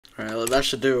Alright, well, that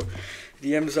should do.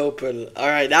 DM's open.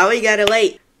 Alright, now we gotta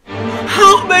wait.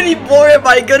 How many more am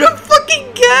I gonna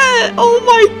fucking get? Oh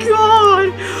my god!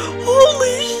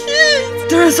 Holy shit!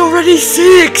 There's already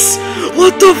 6!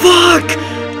 What the fuck?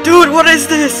 Dude, what is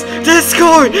this?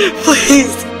 Discord,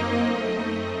 please!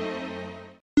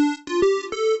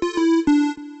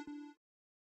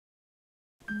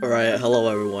 Alright, hello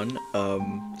everyone.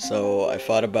 So I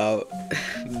thought about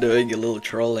doing a little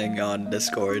trolling on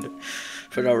Discord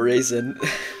for no reason.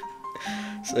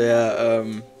 So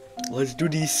yeah, let's do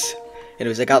this.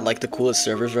 Anyways, I got like the coolest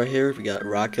servers right here. We got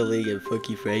Rocket League and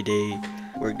Funky Friday.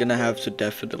 We're gonna have to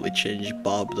definitely change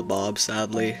Bob the Bob,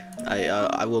 sadly.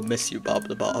 I will miss you, Bob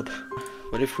the Bob.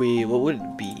 What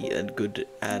would be a good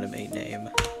anime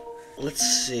name? Let's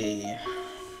see.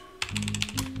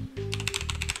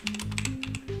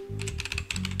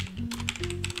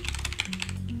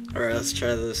 Alright, let's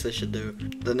try this. This should do.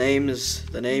 The name's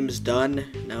done.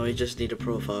 Now we just need a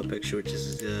profile picture, which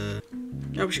is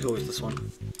yeah, we should go with this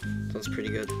one. Sounds pretty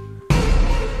good.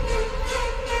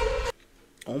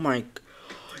 Oh my,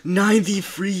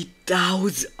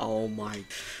 93,000. Oh my.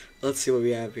 Let's see what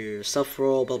we have here. Stuff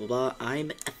role, blah blah blah.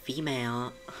 I'm a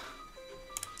female.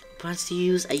 Wants to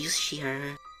use? I use she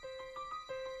her.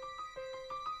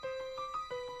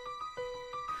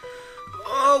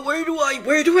 Oh, where do I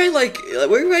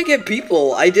get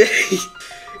people? I did.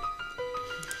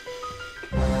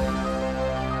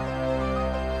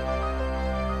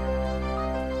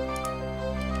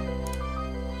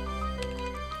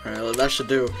 Alright, well, that should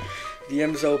do.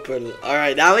 DM's open.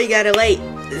 Alright, now we gotta wait.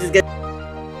 This is good.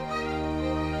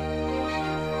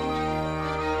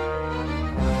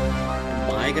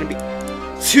 Am I gonna be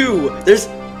 2? There's.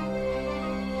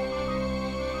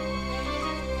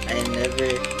 I never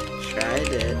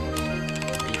tried it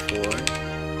before.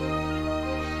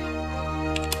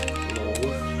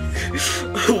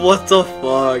 Lol. What the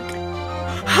fuck?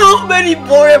 How many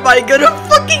more am I gonna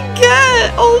fucking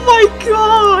get? Oh my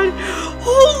god!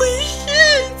 Holy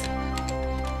shit!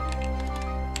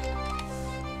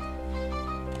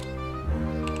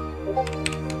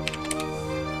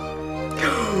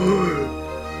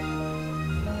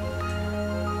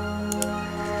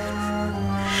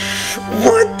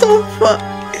 What the fuck?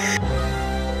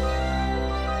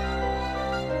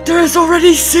 There's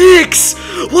already 6!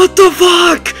 What the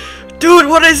fuck? Dude,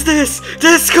 what is this?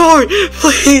 Discord,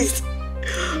 please!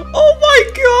 Oh my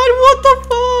god, what the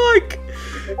fuck?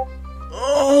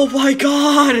 Oh my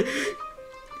god!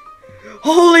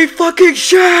 Holy fucking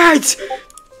shit!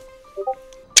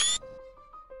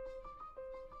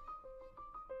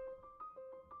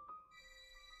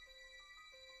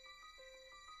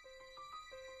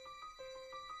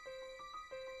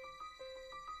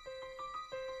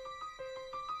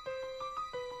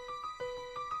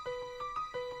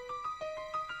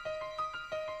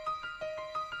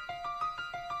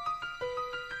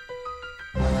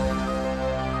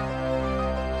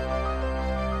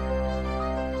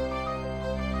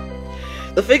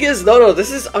 The thing is, no, this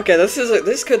is okay.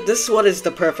 This one is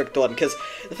the perfect one, because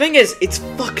the thing is, it's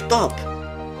fucked up.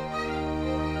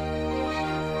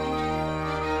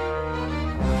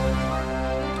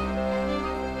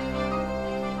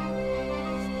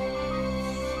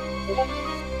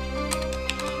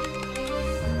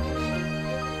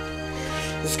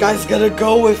 This guy's gonna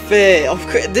go with it, of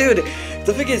course, dude.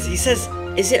 The thing is, he says,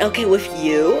 "Is it okay with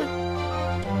you?"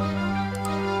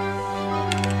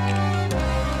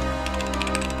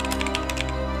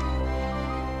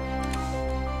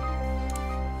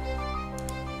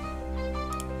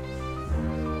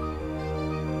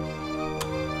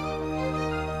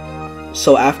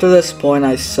 So after this point,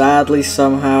 I sadly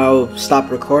somehow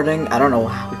stopped recording. I don't know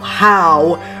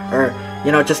how, or,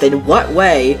 you know, just in what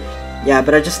way. Yeah,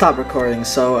 but I just stopped recording,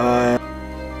 so,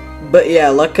 but yeah,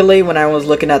 luckily when I was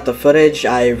looking at the footage,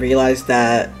 I realized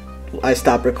that I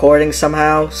stopped recording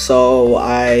somehow, so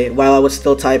while I was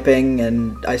still typing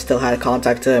and I still had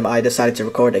contact to him, I decided to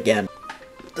record again.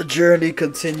 The journey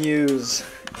continues.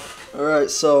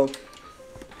 Alright, so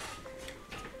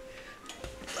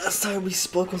last time we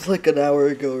spoke was like an hour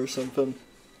ago or something.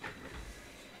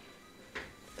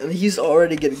 And he's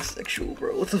already getting sexual,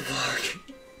 bro. What the fuck?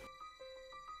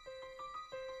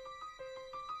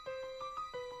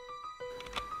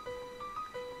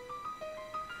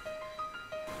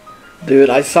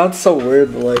 Dude, I sound so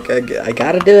weird, but like, I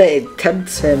gotta do it. It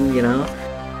tempts him, you know?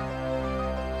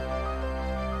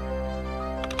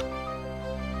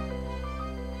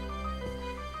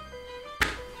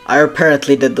 I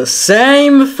apparently did the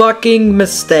same fucking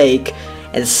mistake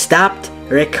and stopped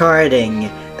recording.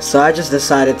 So I just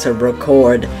decided to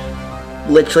record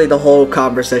literally the whole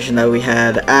conversation that we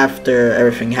had after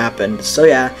everything happened. So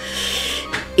yeah,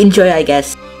 enjoy, I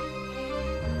guess.